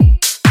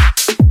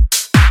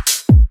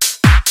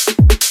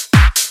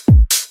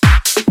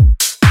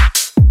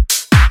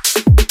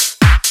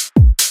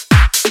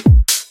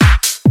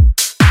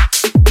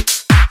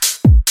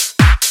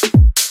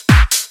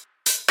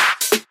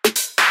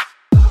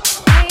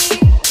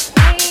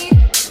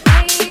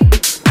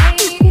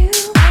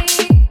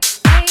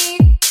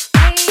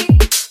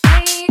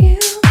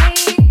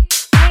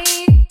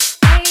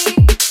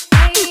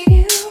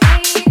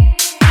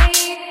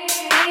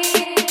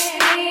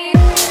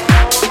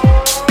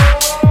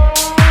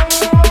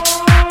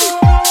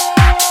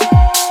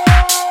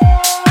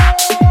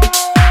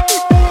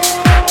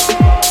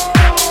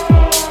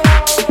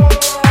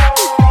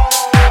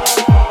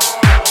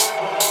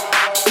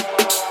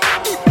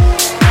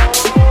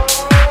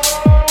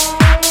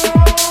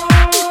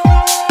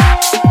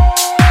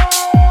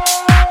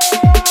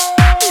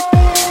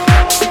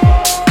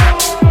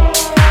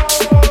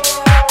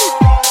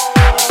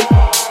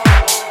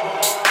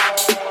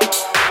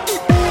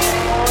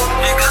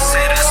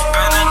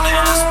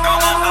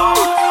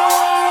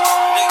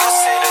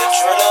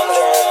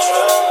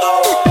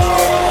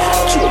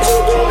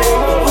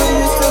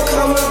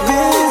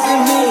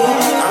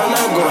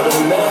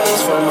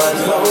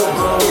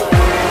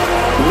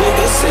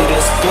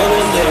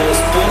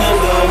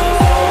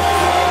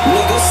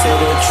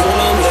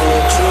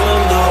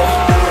drilling though.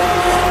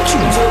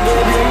 Choose your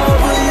baby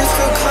mother used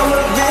to come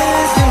and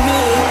visit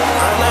me.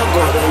 And I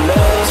got the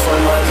legs from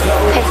my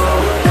logo.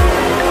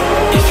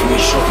 If you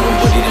ain't shot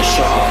nobody, then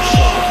shut up.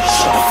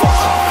 Shut the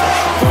fuck up.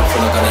 Run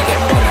from I'm gonna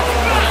get better.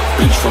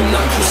 Beach from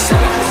natural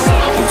cellar.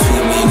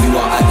 Between me and you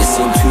are at the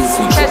same two. If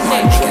we drop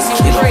my niggas,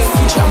 kill off.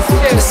 Feature, I'm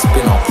booking a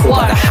spin. I'll pull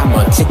by the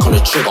hammer, click on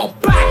the trigger,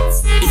 bang.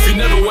 If you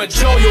never went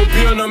jail, you'll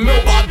be on a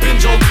milk. But I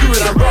binge on crew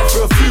and I rap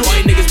for a few. All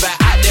you niggas better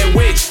act their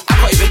wage. I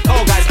can't even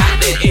tell guys at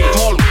their age.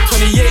 All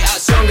 28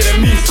 acts younger than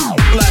me.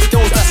 Like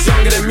girls that's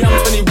younger than me. I'm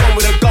 21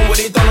 with a gun. What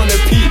they done on the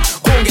P?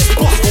 Go and get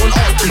bossed for an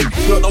ass beat.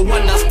 Not the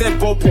one that's dead,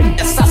 bro.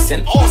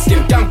 Assassin, ask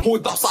him. Gang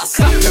pulled up, so I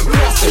slap him.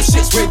 Blast him.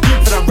 Shit's way deep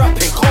for the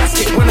rapping.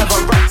 Casket whenever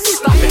rap,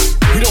 snap it.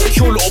 We don't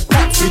kill little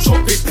pups. We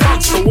drop big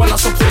plugs. The one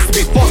that's supposed to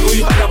be boss. All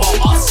you heard about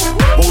us.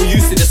 But we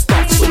used to the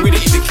stuff, so we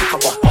didn't even kick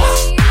up a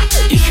fuss.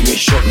 If you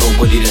ain't shot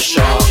nobody, then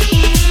shut up.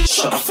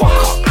 Shut the fuck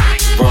up.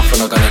 Rough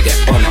and I'm gonna get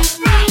bun up.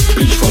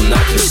 Bleach from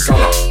night to the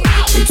sun up.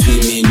 Between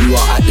me and you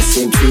are at the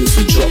same two. If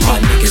we drop my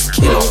niggas,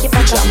 kill off.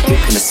 Feature, I'm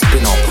gripping the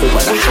spin. I'll pull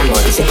by the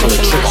hammer, tick on the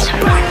trigger.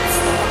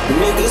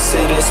 Niggas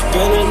say they're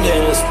spinning,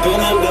 they're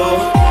spinning though.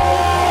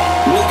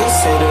 Niggas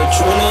say they're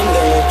drilling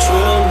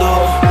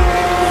though.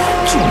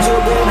 Choose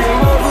your baby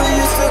mother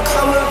used to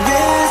come and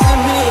visit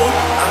me.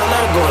 And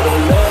I got the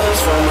legs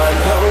from my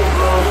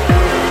logo.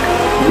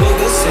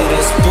 Niggas say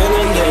they're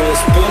spinning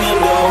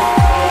though.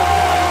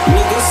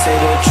 Niggas say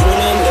they're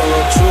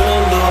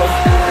drilling though.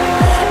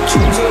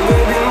 Choose your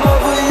baby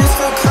mother used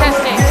to come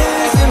and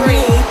visit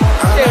me.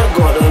 And I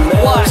got the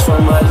legs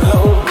from my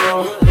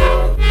logo.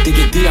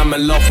 DIgga, I'm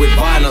in love with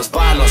violence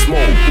more.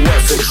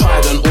 Worse than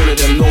tried and all of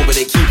them know, but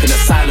they keeping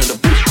it silent. The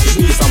book just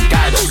need some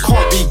guidance.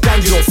 Can't be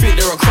gang, you don't fit,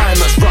 they're a crime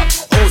that's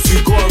rough. Also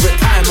you go a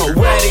retirement,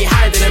 where they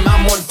hiding them?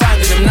 I'm on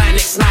finding them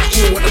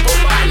 9x19 with the book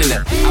finding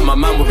them. I'm a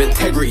man with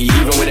integrity,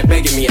 even when they're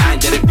begging me, I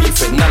ain't did a beef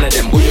with none of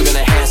them. Or you're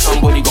gonna hear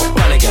somebody got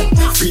bun again.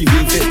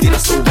 3v50,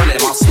 that's still running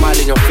them. I'll smile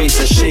in your face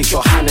and shake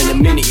your hand in a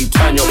minute. You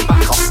turn your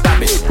back, I'll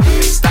stab it.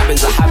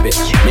 Stabbing's a habit,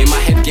 make my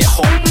head get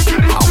hot,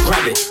 I'll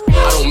grab it.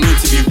 I don't mean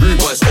to be rude,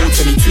 but it's old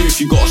 22. If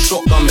you got a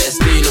shotgun, better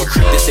stay in your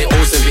crib. They say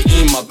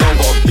 017, my gun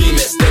got a beam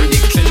extended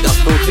clip that's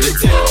built to the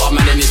tip. Oh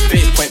man in his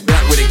face, point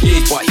blank with a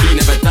gauge, but he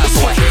never died, so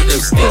I hate them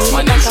sticks.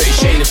 My name's Trey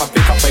Shane, if I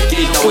pick up a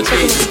gauge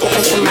nowadays, it's got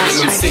a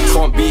minimum 6.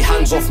 Can't be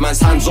hands off,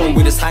 man's hands on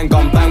with his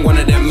handgun bang. One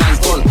of them